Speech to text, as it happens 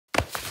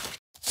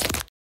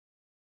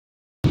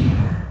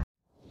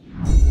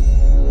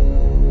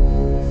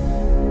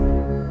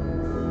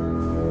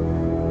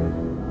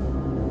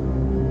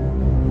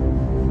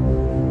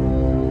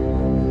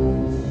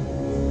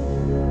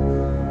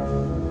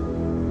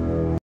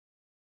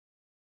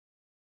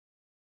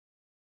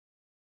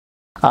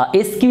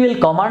SQL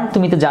command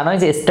তুমি তো জানোই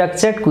যে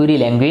স্ট্রাকচার্ড কুয়েরি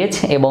ল্যাঙ্গুয়েজ,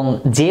 এবং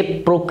যে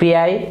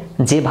প্রক্রিয়ায়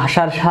যে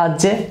ভাষার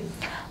সাহায্যে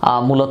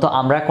মূলত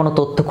আমরা কোনো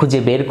তথ্য খুঁজে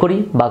বের করি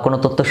বা কোনো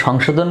তথ্য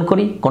সংশোধন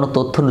করি, কোনো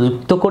তথ্য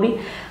যুক্ত করি,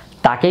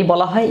 তাকেই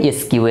বলা হয়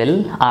এসকিউএল।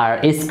 আর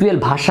এসকিউএল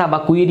ভাষা বা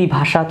কুয়েরি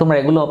ভাষা তোমরা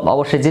এগুলো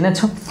অবশ্যই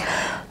জেনেছো।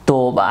 তো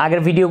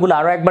আগের ভিডিওগুলো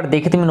আরও একবার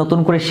দেখে তুমি নতুন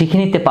করে শিখে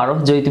নিতে পারো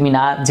যদি তুমি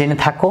না জেনে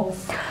থাকো।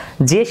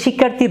 যে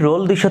শিক্ষার্থীর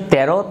রোল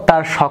 213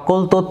 তার সকল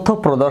তথ্য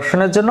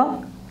প্রদর্শনের জন্য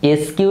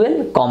এসকিউএল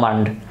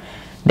কমান্ড।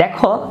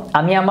 দেখো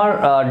আমি আমার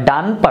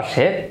ডান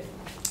পাশে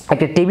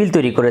একটা টেবিল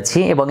তৈরি করেছি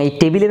এবং এই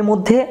টেবিলের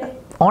মধ্যে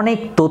অনেক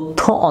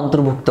তথ্য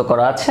অন্তর্ভুক্ত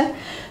করা আছে।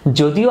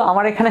 যদিও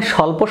আমার এখানে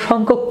স্বল্প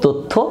সংখ্যক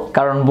তথ্য,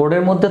 কারণ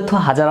বোর্ডের মধ্যে তো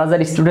হাজার হাজার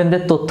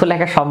স্টুডেন্টদের তথ্য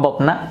লেখা সম্ভব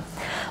না।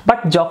 বাট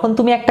যখন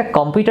তুমি একটা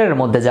কম্পিউটারের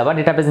মধ্যে যাবা,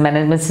 ডেটাবেস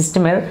ম্যানেজমেন্ট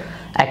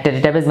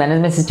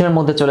সিস্টেমের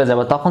মধ্যে চলে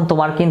যাবে, তখন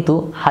তোমার কিন্তু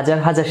হাজার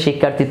হাজার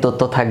শিক্ষার্থীর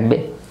তথ্য থাকবে।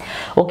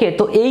 ওকে,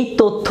 তো এই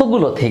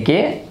তথ্যগুলো থেকে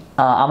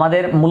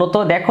আমাদের মূলত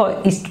দেখো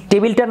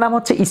টেবিলটার নাম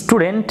হচ্ছে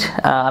স্টুডেন্ট,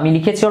 আমি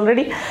লিখেছি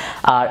অলরেডি।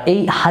 আর এই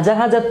হাজার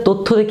হাজার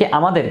তথ্য থেকে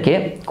আমাদেরকে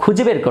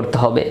খুঁজে বের করতে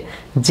হবে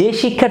যে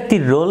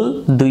শিক্ষার্থীর রোল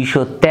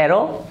 213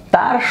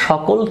 তার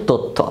সকল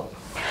তথ্য।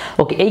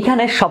 ওকে,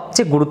 এইখানে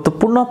সবচেয়ে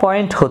গুরুত্বপূর্ণ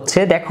পয়েন্ট হচ্ছে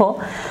দেখো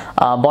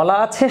বলা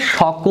আছে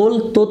সকল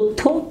তথ্য,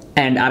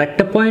 অ্যান্ড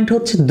আরেকটা পয়েন্ট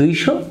হচ্ছে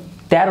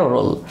 213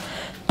 রোল।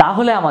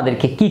 তাহলে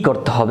আমাদেরকে কি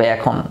করতে হবে?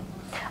 এখন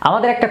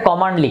আমাদের একটা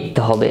কমান্ড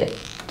লিখতে হবে।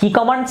 কি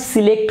কমান্ড?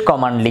 সিলেক্ট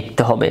কমান্ড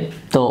লিখতে হবে।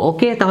 তো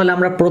ওকে, তাহলে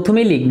আমরা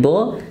প্রথমেই লিখব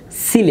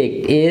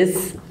সিলেক্ট,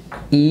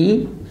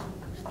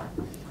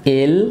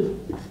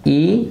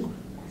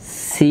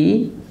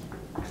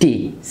 SELECT,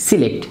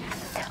 সিলেক্ট।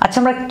 আচ্ছা,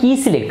 আমরা কি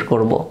সিলেক্ট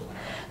করব?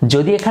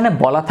 যদি এখানে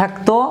বলা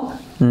থাকতো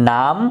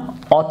নাম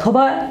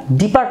অথবা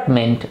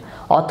ডিপার্টমেন্ট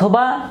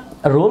অথবা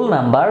রোল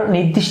নাম্বার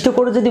নির্দিষ্ট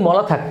করে যদি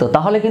বলা থাকতো,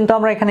 তাহলে কিন্তু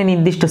আমরা এখানে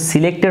নির্দিষ্ট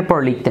সিলেক্টের পর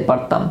লিখতে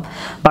পারতাম।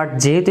 বাট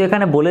যেহেতু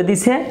এখানে বলে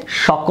দিছে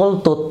সকল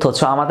তথ্য,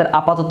 সো আমাদের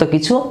আপাতত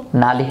কিছু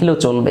না লিখলেও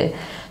চলবে।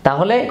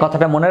 তাহলে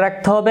কথাটা মনে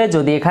রাখতে হবে,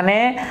 যদি এখানে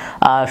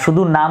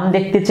শুধু নাম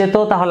দেখতে চেত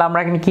তাহলে আমরা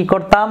এখানে কি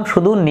করতাম?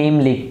 শুধু নেম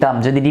লিখতাম।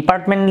 যদি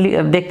ডিপার্টমেন্ট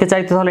দেখতে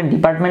চাইতো তাহলে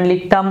ডিপার্টমেন্ট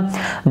লিখতাম।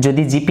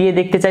 যদি জিপিএ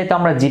দেখতে চাইতো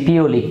আমরা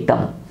জিপিএও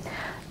লিখতাম।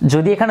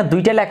 যদি এখানে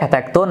দুইটা লেখা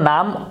থাকতো,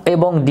 নাম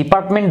এবং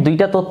ডিপার্টমেন্ট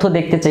দুইটা তথ্য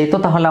দেখতে চাইতো,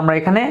 তাহলে আমরা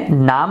এখানে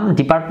নাম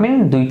ডিপার্টমেন্ট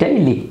দুইটাই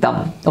লিখতাম।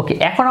 ওকে,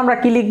 এখন আমরা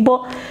কি লিখব?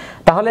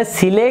 তাহলে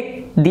সিলেক্ট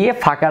দিয়ে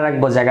ফাঁকা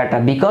রাখবো জায়গাটা,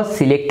 বিকজ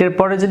সিলেক্টের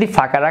পরে যদি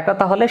ফাঁকা রাখো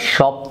তাহলে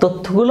সব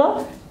তথ্যগুলো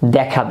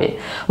দেখাবে।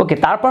 ওকে,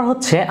 তারপর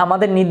হচ্ছে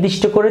আমাদের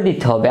নির্দিষ্ট করে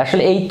দিতে হবে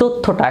আসলে এই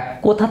তথ্যটা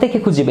কোথা থেকে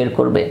খুঁজে বের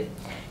করবে।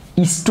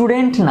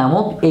 স্টুডেন্ট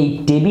নামক এই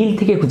টেবিল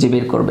থেকে খুঁজে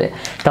বের করবে।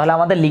 তাহলে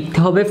আমাদের লিখতে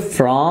হবে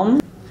ফ্রম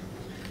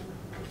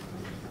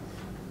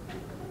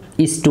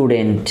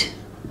স্টুডেন্ট।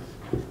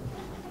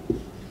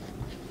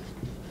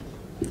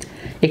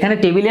 এখানে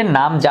টেবিলের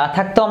নাম যা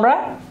থাকতো আমরা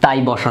তাই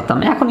বসাতাম।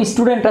 এখন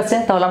স্টুডেন্ট আছে,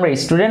 তাহলে আমরা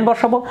স্টুডেন্ট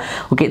বসাবো।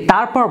 ওকে,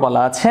 তারপর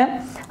বলা আছে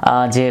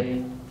যে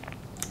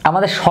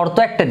আমাদের শর্ত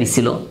একটা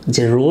দিছিল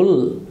যে রোল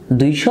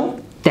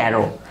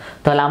 213,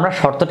 তাহলে আমরা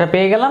শর্তটা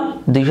পেয়ে গেলাম।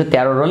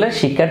 213 রোলের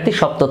শিক্ষার্থী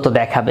সব তথ্য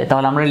দেখাবে।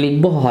 তাহলে আমরা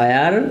লিখবো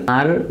হোয়ার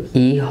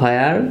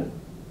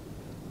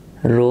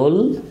রোল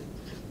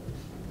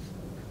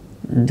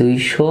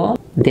 200,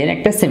 দেন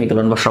একটা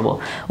সেমিকোলন বসাবো।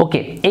 ওকে,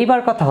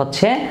 এইবার কথা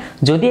হচ্ছে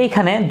যদি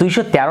এখানে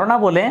 213 না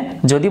বলে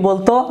যদি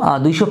বলতো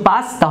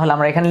 205, তাহলে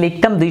আমরা এখানে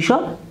লিখতাম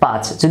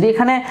 205। যদি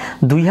এখানে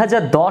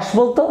 2010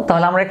 বলতো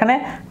তাহলে আমরা এখানে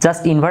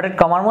জাস্ট ইনভার্টেড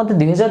কমার মধ্যে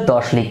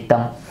 2010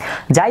 লিখতাম।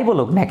 যাই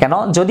বলুক না কেন,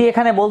 যদি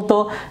এখানে বলতো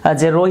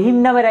যে রহিম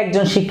নামের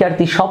একজন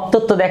শিক্ষার্থী সব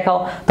তথ্য দেখাও,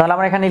 তাহলে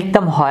আমরা এখানে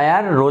লিখতাম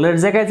হোয়ার রোলের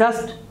জায়গায়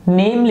জাস্ট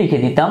নেম লিখে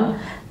দিতাম,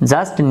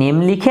 জাস্ট নেম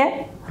লিখে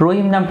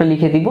রহিম নামটা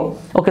লিখে দিব।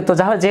 ওকে, তো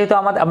যেহেতু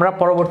আমরা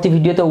পরবর্তী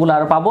ভিডিওতে ওগুলো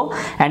আরো পাবো,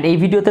 অ্যান্ড এই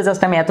ভিডিওতে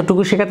জাস্ট আমি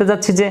এতটুকু শেখাতে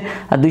যাচ্ছি যে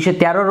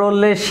 213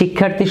 রোলের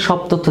শিক্ষার্থীর সব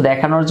তথ্য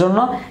দেখানোর জন্য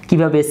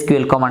কিভাবে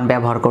এসকিউএল কমান্ড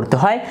ব্যবহার করতে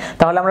হয়।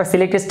 তাহলে আমরা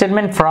select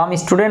statement from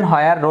student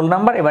where roll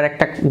number. এবার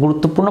একটা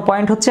গুরুত্বপূর্ণ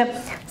পয়েন্ট হচ্ছে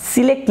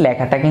সিলেক্ট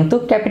লেখাটা কিন্তু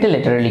ক্যাপিটাল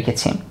লেটারে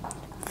লিখেছি,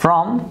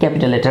 from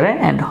capital লেটারে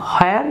and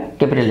where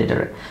capital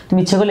লেটারে। তুমি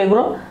ইচ্ছে করলে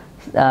এগুলো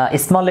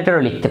স্মল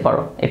লেটারও লিখতে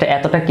পারো, এটা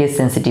এতটা কেস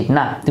সেন্সিটিভ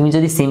না। তুমি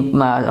যদি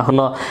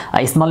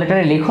স্মল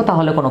লেটারে লিখো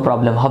তাহলে কোনো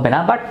প্রবলেম হবে না,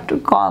 বাট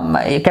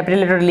ক্যাপিটাল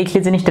লেটারে লিখলে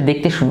জিনিসটা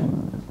দেখতে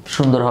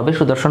সুন্দর হবে,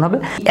 সুদর্শন হবে।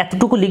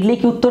 এতটুকু লিখলেই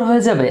কি উত্তর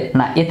হয়ে যাবে?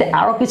 না, এতে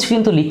আরো কিছু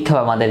কিন্তু লিখতে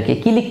হবে আমাদেরকে।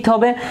 কি লিখতে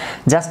হবে?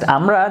 জাস্ট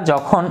আমরা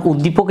যখন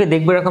উদ্দীপকে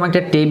দেখবো এরকম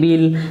একটা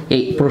টেবিল,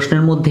 এই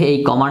প্রশ্নের মধ্যে এই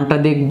কমান্ডটা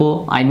দেখবো,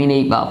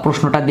 এই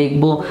প্রশ্নটা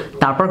দেখবো,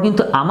 তারপর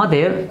কিন্তু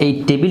আমাদের এই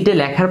টেবিলটা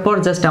লেখার পর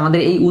জাস্ট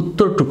আমাদের এই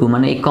উত্তরটুকু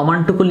মানে এই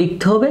কমান্ডটুকু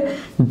লিখতে হবে।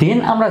 দেন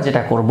আমরা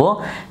যেটা করব,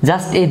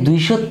 জাস্ট এই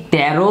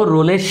 213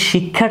 রোলের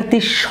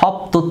শিক্ষার্থীর সব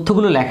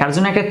তথ্যগুলো লেখার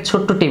জন্য একটা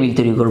ছোট্ট টেবিল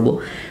তৈরি করব।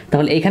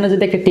 তাহলে এখানে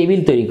যদি একটা টেবিল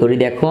তৈরি করি,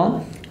 দেখো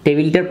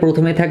টেবিলটার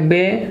প্রথমে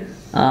থাকবে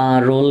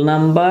রোল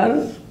নাম্বার,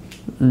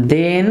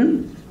 দেন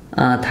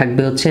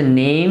থাকবে হচ্ছে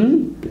নেম,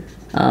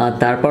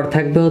 তারপর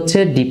থাকবে হচ্ছে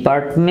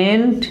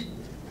ডিপার্টমেন্ট,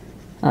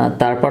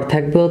 তারপর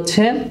থাকবে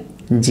হচ্ছে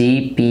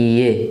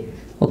জিপিএ।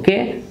 ওকে,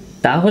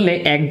 তাহলে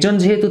একজন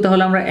যেহেতু,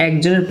 তাহলে আমরা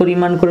একজনের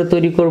পরিমাণ করে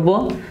তৈরি করব।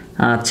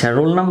 আচ্ছা,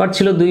 রোল নাম্বার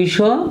ছিল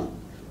 200,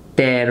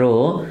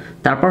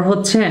 213 তারপর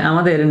হচ্ছে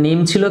আমাদের নেম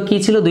ছিল কি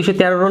ছিল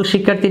 213 রোল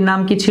শিক্ষার্থীর নাম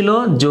কি ছিল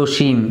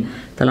জসিম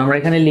তাহলে আমরা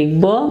এখানে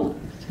লিখব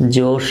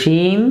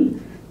জসিম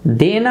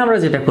দেন আমরা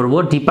যেটা করব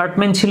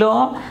ডিপার্টমেন্ট ছিল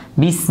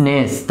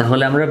বিজনেস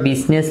তাহলে আমরা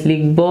বিজনেস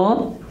লিখব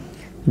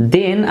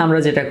দেন আমরা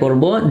যেটা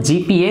করব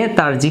জিপিএ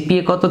তার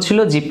জিপিএ কত ছিল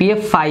জিপিএ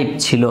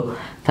 5 ছিল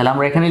তাহলে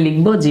আমরা এখানে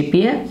লিখব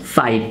জিপিএ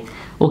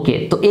 5 ওকে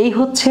তো এই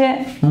হচ্ছে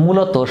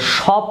মূলত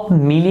সব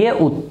মিলিয়ে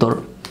উত্তর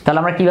তাহলে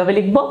আমরা কিভাবে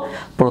লিখব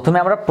প্রথমে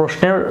আমরা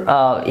প্রশ্নের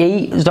এই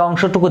যে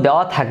অংশটুকু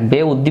দেওয়া থাকবে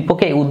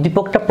উদ্দীপকে এই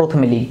উদ্দীপকটা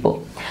প্রথমে লিখব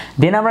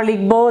দেন আমরা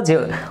লিখব যে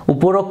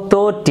উপরোক্ত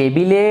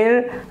টেবিলের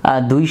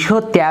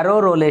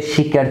 213 রোলের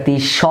শিক্ষার্থী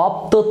সব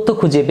তথ্য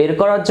খুঁজে বের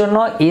করার জন্য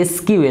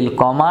এসকিউএল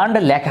কমান্ড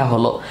লেখা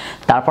হলো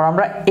তারপর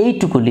আমরা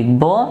এইটুকু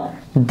লিখব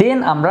দেন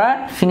আমরা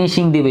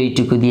ফিনিশিং দেব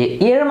এইটুকু দিয়ে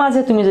এর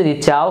মাঝে তুমি যদি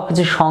চাও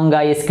কিছু সংজ্ঞা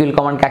এসকিউএল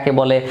কমান্ড কাকে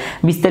বলে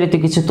বিস্তারিত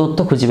কিছু তথ্য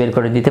খুঁজে বের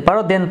করে দিতে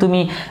পারো দেন তুমি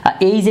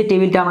এই যে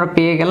টেবিলটা আমরা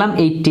পেয়ে গেলাম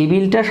এই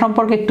টেবিলটা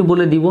সম্পর্কে একটু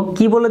বলে দিব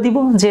কি বলে দিব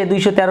যে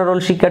 213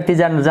 রোল শিক্ষার্থী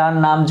যার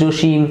নাম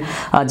জসিম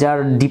যার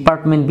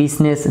ডিপার্টমেন্ট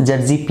বিজনেস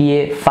যার জিপিএ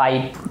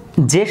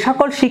 5 যে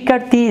সকল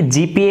শিক্ষার্থী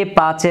জিপিএ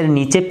 5 এর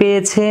নিচে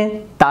পেয়েছে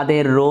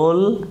তাদের রোল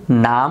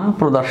নাম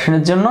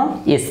প্রদর্শনের জন্য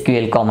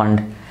এসকিউএল কমান্ড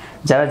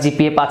যারা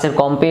জিপিএ 5 এর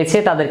কম পেয়েছে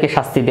তাদেরকে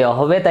শাস্তি দেওয়া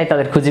হবে তাই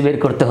তাদের খুঁজে বের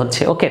করতে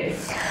হচ্ছে ওকে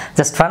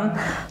জাস্ট ফান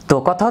তো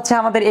কথা হচ্ছে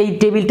আমাদের এই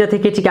টেবিলটা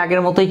থেকে ঠিক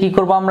আগের মতোই কি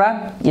করব আমরা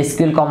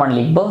এসকিউএল কমান্ড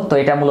লিখব তো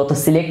এটা মূলত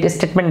সিলেক্ট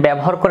স্টেটমেন্ট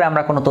ব্যবহার করে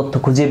আমরা কোনো তথ্য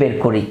খুঁজে বের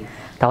করি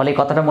তাহলে এই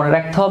কথাটা মনে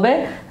রাখতে হবে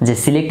যে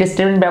সিলেক্ট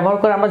স্টেটমেন্ট ব্যবহার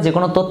করে আমরা যে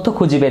কোনো তথ্য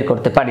খুঁজে বের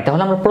করতে পারি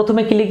তাহলে আমরা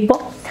প্রথমে কি লিখব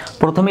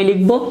প্রথমে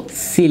লিখব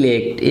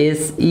সিলেক্ট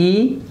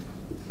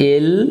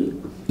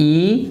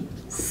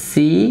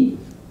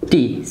SELECT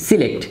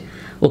সিলেক্ট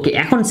ওকে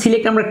এখন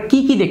সিলেক্ট আমরা কি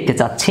কি দেখতে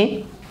চাচ্ছি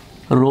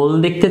রোল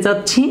দেখতে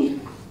চাচ্ছি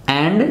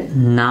এন্ড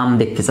নাম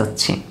দেখতে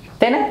চাচ্ছি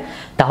তাই না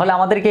তাহলে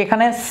আমাদেরকে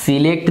এখানে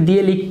সিলেক্ট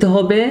দিয়ে লিখতে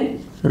হবে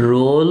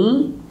রোল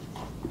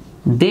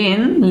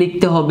দেন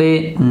লিখতে হবে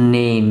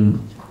নেম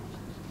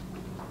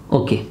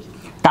ওকে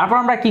তারপর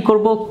আমরা কি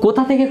করব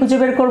কোথা থেকে খুঁজে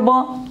বের করব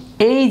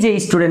এই যে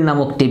স্টুডেন্ট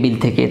নামক টেবিল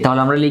থেকে তাহলে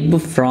আমরা লিখব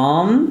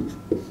ফ্রম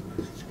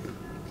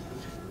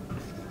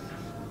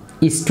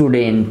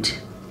স্টুডেন্ট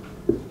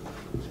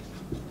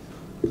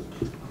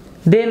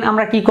দেন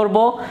আমরা কি করব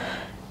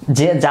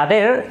যে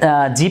যাদের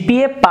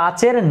জিপিএ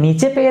 5 এর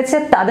নিচে পেয়েছে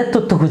তাদের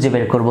তথ্য খুঁজে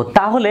বের করব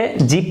তাহলে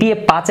জিপিএ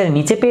 5 এর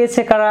নিচে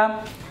পেয়েছে কারা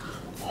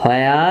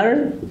হোয়ার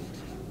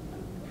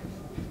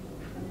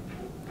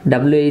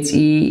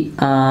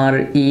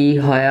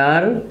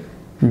হোয়ার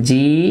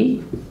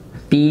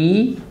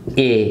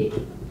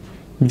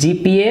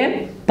জিপিএ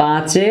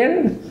 5 এর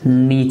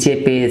নিচে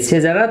পেয়েছে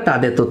যারা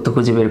তাদের তথ্য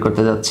খুঁজে বের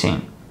করতে যাচ্ছে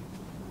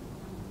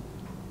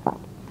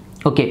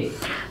ওকে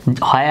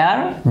হোয়ার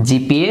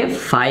জিপিএ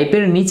 5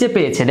 এর নিচে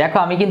পেয়েছে দেখো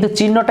আমি কিন্তু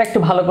চিহ্নটা একটু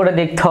ভালো করে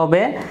দেখতে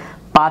হবে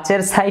 5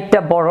 এর সাইডটা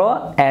বড়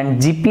এন্ড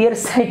জিপিএ এর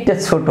সাইডটা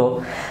ছোট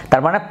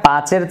তার মানে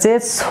 5 এর চেয়ে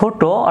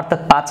ছোট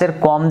অর্থাৎ 5 এর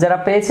কম যারা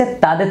পেয়েছে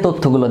তাদের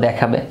তথ্যগুলো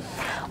দেখাবে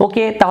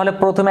ওকে তাহলে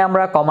প্রথমে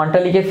আমরা কমান্ডটা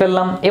লিখে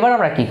ফেললাম এবার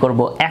আমরা কি করব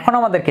এখন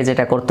আমাদেরকে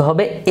যেটা করতে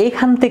হবে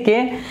এখান থেকে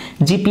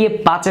জিপিএ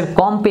 5 এর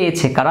কম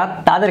পেয়েছে কারা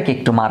তাদেরকে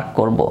একটু মার্ক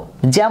করব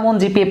যেমন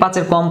জিপিএ 5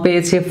 এর কম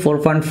পেয়েছে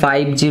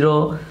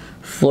 4.50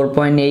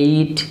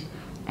 4.8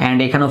 এন্ড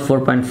এখানেও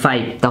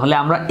 4.5 তাহলে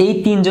আমরা এই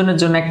তিনজনের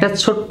জন্য একটা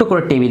ছোট্ট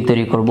করে টেবিল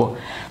তৈরি করব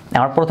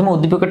আমরা প্রথমে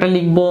উদ্দীপকটা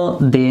লিখব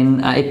দেন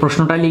এই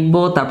প্রশ্নটা লিখব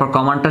তারপর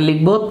কমান্ডটা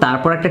লিখব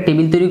তারপর একটা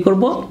টেবিল তৈরি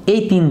করব এই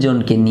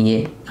তিনজনকে নিয়ে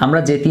আমরা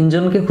যে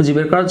তিনজনকে খুঁজে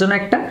বের করার জন্য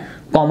একটা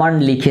কমান্ড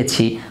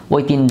লিখেছি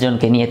ওই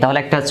তিনজনকে নিয়ে তাহলে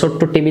একটা ছোট্ট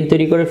টেবিল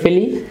তৈরি করে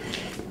ফেলি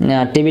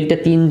টেবিলটা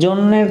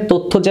তিনজনের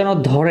তথ্য যেন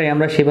ধরে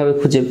আমরা সেভাবে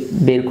খুঁজে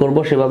বের করব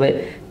সেভাবে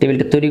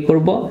টেবিলটা তৈরি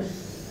করব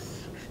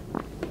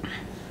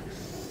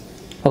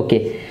ওকে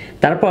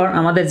তারপর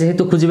আমাদের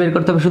যেহেতু খুঁজে বের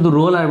করতে হবে শুধু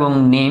রোল এবং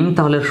নেম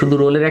তাহলে শুধু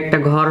রোলের একটা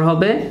ঘর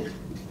হবে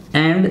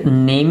এন্ড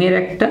নেমের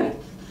একটা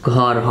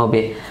ঘর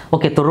হবে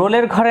ওকে তো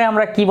রোলের ঘরে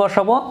আমরা কি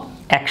বসাবো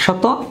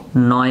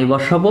 109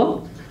 বসাবো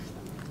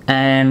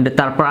এন্ড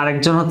তারপর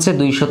আরেকজন হচ্ছে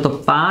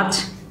 205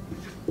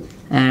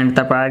 এন্ড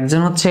তারপর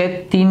আরেকজন হচ্ছে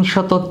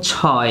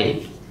 306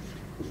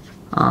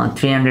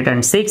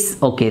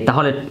 306 ওকে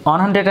তাহলে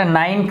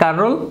 109 কার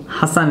রোল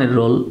হাসানের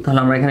রোল তাহলে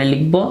আমরা এখানে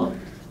লিখব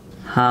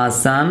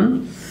হাসান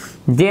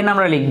দেন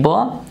আমরা লিখব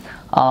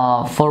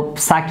ফর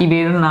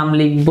সাকিবের নাম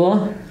লিখব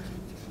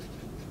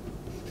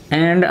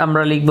এন্ড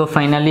আমরা লিখব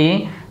ফাইনালি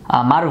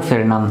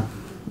মারুফের নাম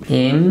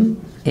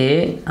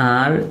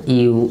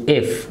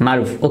MARUF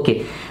মারুফ ওকে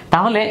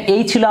তাহলে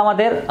এই ছিল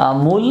আমাদের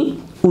মূল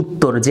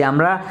উত্তর যে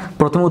আমরা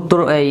প্রথম উত্তর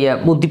এই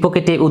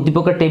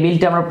উদ্দীপকের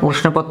টেবিলটা আমরা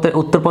প্রশ্নপত্রের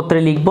উত্তরপত্রে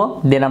লিখব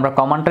দেন আমরা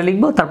কমান্ডটা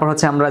লিখব তারপর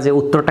হচ্ছে আমরা যে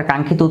উত্তরটা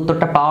কাঙ্ক্ষিত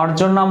উত্তরটা পাওয়ার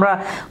জন্য আমরা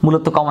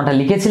মূলত কমান্ডটা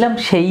লিখেছিলাম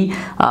সেই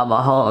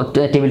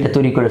টেবিলটা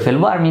তৈরি করে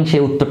ফেলবো আর আমি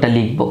সেই উত্তরটা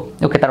লিখব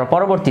ওকে তারপর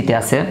পরবর্তীতে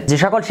আছে যে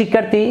সকল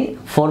শিক্ষার্থী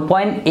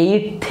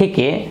 4.8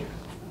 থেকে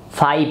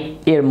 5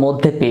 এর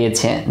মধ্যে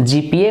পেয়েছে,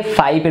 জিপিএ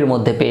 5 এর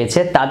মধ্যে পেয়েছে,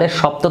 তাদের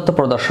সব তথ্য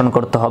প্রদর্শন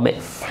করতে হবে।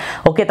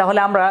 ওকে, তাহলে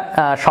আমরা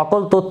সকল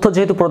তথ্য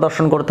যেহেতু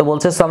প্রদর্শন করতে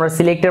বলছে, সো আমরা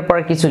সিলেক্টের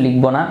পরে কিছু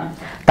লিখব না।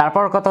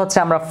 তারপর কথা হচ্ছে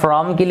আমরা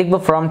ফ্রম কি লিখব,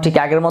 ফ্রম ঠিক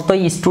আগের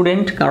মতোই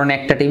স্টুডেন্ট, কারণ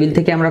একটা টেবিল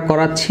থেকে আমরা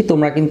করাচ্ছি,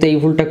 তোমরা কিন্তু এই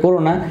ভুলটা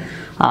করো না।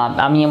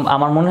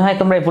 আমার মনে হয়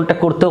তোমরা এই ভুলটা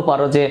করতেও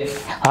পারো যে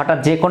হঠাৎ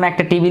যে কোনো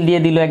একটা টেবিল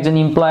দিয়ে দিল, একজন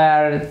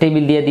এমপ্লয়ার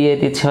টেবিল দিয়ে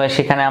দিচ্ছে,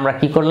 সেখানে আমরা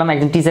কি করলাম,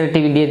 একজন টিচারের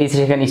টেবিল দিয়ে দিয়েছি,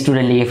 সেখানে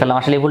স্টুডেন্ট লিখে ফেললাম।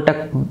 আসলে এই ভুলটা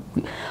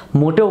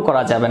মোটেও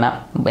করা যাবে না।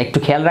 একটু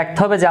খেয়াল রাখতে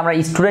হবে যে আমরা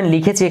স্টুডেন্ট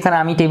লিখেছি, এখানে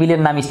আমি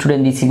টেবিলের নাম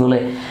স্টুডেন্ট দিয়েছি বলে,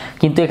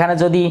 কিন্তু এখানে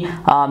যদি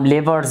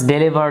লেবার্স,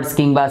 ডেলিভার্স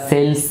কিংবা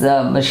সেলস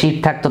শিট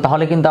থাকতো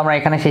তাহলে কিন্তু আমরা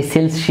এখানে সেই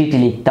সেলস শিট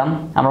লিখতাম,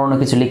 আমরা অন্য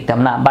কিছু লিখতাম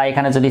না। বা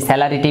এখানে যদি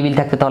স্যালারি টেবিল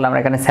থাকতো তাহলে আমরা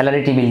এখানে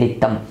স্যালারি টেবিল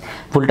লিখতাম।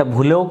 ভুলটা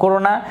ভুলেও করো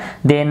না।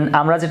 দেন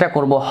আমরা যেটা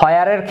করব,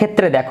 হায়ারের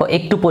ক্ষেত্রে দেখো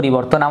একটু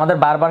পরিবর্তন, আমাদের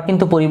বারবার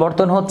কিন্তু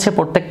পরিবর্তন হচ্ছে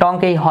প্রত্যেকটা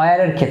অঙ্কে। এই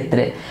হায়ারের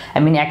ক্ষেত্রে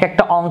এক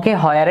একটা অঙ্কে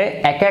হায়ারে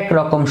এক এক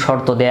রকম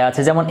শর্ত দেয়া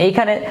আছে। যেমন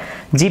এইখানে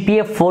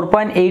জিপিএ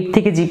 4.8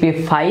 থেকে জিপিএ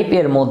 5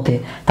 এর মধ্যে,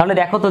 তাহলে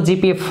দেখো তো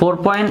জিপিএ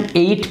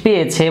 4.8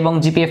 পেয়েছে এবং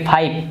জিপিএ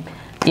 5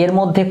 এর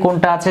মধ্যে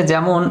কোনটা আছে,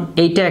 যেমন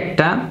এইটা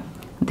একটা,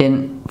 দেন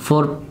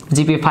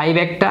জিপিএ 5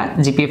 একটা,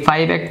 জিপিএ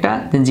 5 একটা,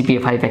 দেন জিপিএ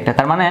 5 একটা।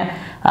 তার মানে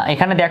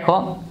এখানে দেখো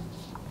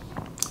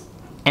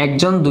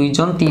একজন,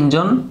 দুইজন,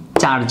 তিনজন,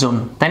 চারজন,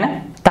 তাই না?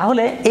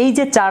 তাহলে এই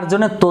যে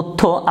চারজনের তথ্য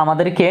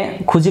আমাদেরকে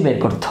খুঁজে বের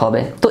করতে হবে।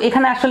 তো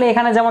এখানে আসলে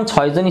যেমন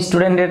 6 জন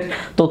স্টুডেন্টের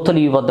তথ্য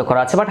লিপিবদ্ধ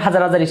করা আছে, বাট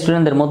হাজার হাজার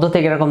স্টুডেন্টদের মধ্য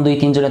থেকে এরকম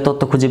 2-3 জনের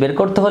তথ্য খুঁজে বের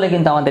করতে হলে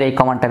কিন্তু আমাদের এই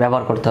কমান্ডটা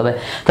ব্যবহার করতে হবে।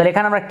 তাহলে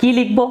এখানে আমরা কি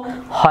লিখব,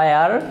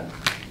 হায়ার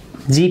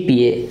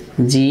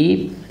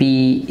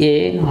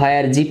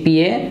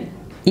জিপিএ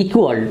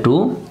ইকুয়াল টু,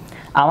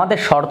 আমাদের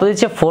শর্ত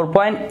দিচ্ছে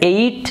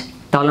 4.8,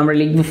 তাহলে আমরা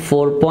লিখব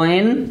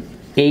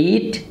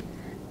 4.8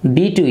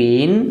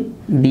 between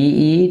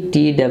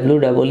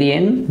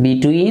BETWEEN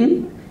between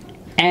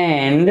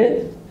and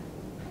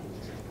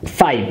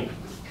 5,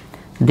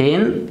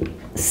 then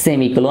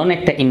semicolon,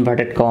 একটা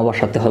ইনভার্টেড কমা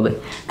বসাতে হবে।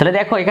 তাহলে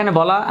দেখো এখানে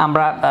বলা,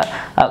 আমরা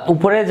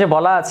উপরে যে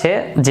বলা আছে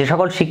যে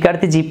সকল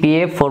শিক্ষার্থী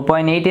জিপিএ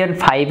 4.8 এর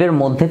 5 এর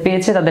মধ্যে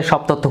পেয়েছে তাদের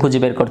সব তথ্য খুঁজে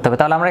বের করতে হবে।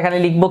 তাহলে আমরা এখানে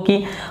লিখব কি,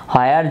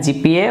 হায়ার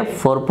জিপিএ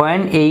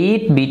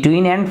 4.8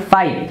 between and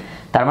 5,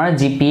 তার মানে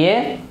জিপিএ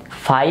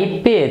 5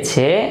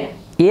 পেয়েছে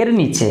এর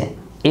নিচে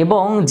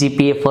এবং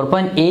জিপিএ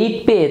 4.8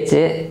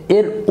 পেয়েছে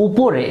এর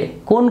উপরে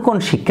কোন কোন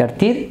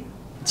শিক্ষার্থীর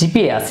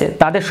জিপিএ আছে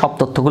তাদের সব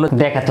তথ্যগুলো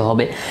দেখাতে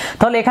হবে।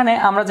 তাহলে এখানে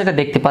আমরা যেটা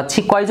দেখতে পাচ্ছি,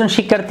 কয়জন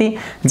শিক্ষার্থী,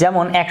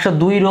 যেমন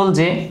 102 রোল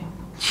যে,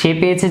 সে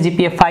পেয়েছে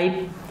জিপিএ 5,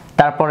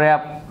 তারপরে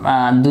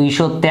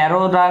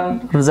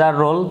 213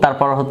 রোল,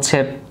 তারপর হচ্ছে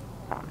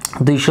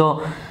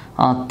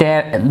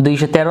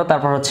 213,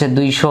 তারপর হচ্ছে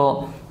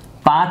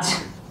 205,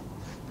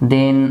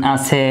 দেন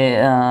আছে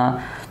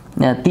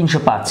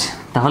 305।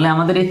 তাহলে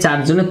আমাদের এই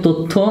চারজনের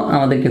তথ্য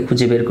আমাদেরকে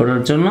খুঁজে বের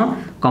করার জন্য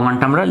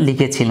কমান্ডটা আমরা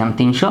লিখেছিলাম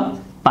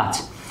 305।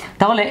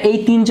 তাহলে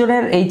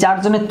এই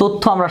চারজনের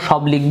তথ্য আমরা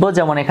সব লিখব।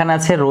 যেমন এখানে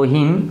আছে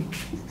রহিম,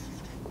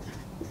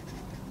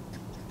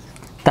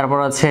 তারপর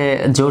আছে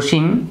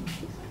জসিম,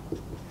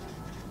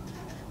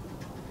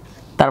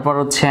 তারপর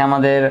হচ্ছে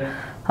আমাদের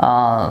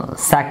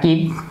সাকিব,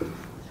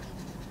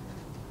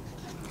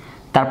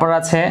 তারপর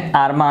আছে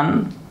আরমান।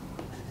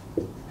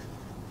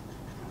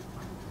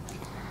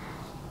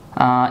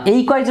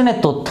 এই কয়জনের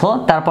তথ্য,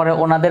 তারপরে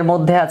ওনাদের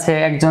মধ্যে আছে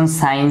একজন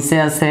সায়েন্সে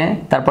আছে,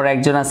 তারপর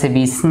একজন আছে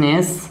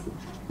বিজনেস,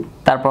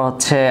 তারপর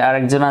হচ্ছে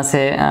আরেকজন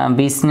আছে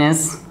বিজনেস,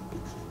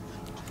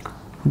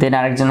 দেন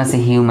আরেকজন আছে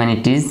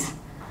হিউম্যানিটিজ,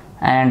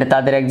 অ্যান্ড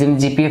তাদের একজন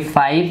জিপিএ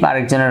 5,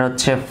 আরেকজনের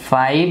হচ্ছে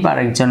 5,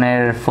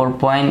 আরেকজনের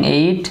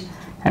 4.8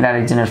 এন্ড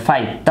আরেকজনের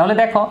 5। তাহলে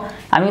দেখো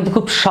আমি কিন্তু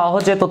খুব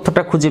সহজে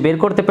তথ্যটা খুঁজে বের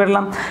করতে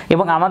পারলাম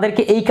এবং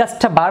আমাদেরকে এই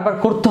কাজটা বারবার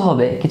করতে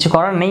হবে, কিছু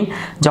করার নেই।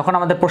 যখন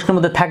আমাদের প্রশ্নের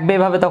মধ্যে থাকবে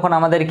এভাবে, তখন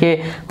আমাদেরকে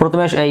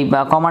প্রথমে এই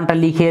কমান্ডটা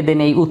লিখে দেন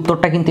এই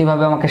উত্তরটা কিন্তু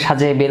এভাবে আমাকে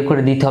সাজিয়ে বের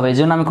করে দিতে হবে।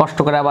 এজন্য আমি কষ্ট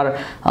করে আবার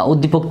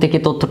উদ্দীপক থেকে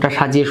তথ্যটা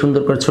সাজিয়ে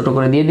সুন্দর করে ছোট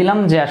করে দিয়ে দিলাম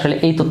যে আসলে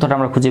এই তথ্যটা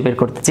আমরা খুঁজে বের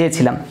করতে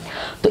চেয়েছিলাম।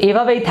 তো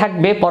এভাবেই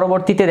থাকবে।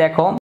 পরবর্তীতে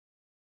দেখো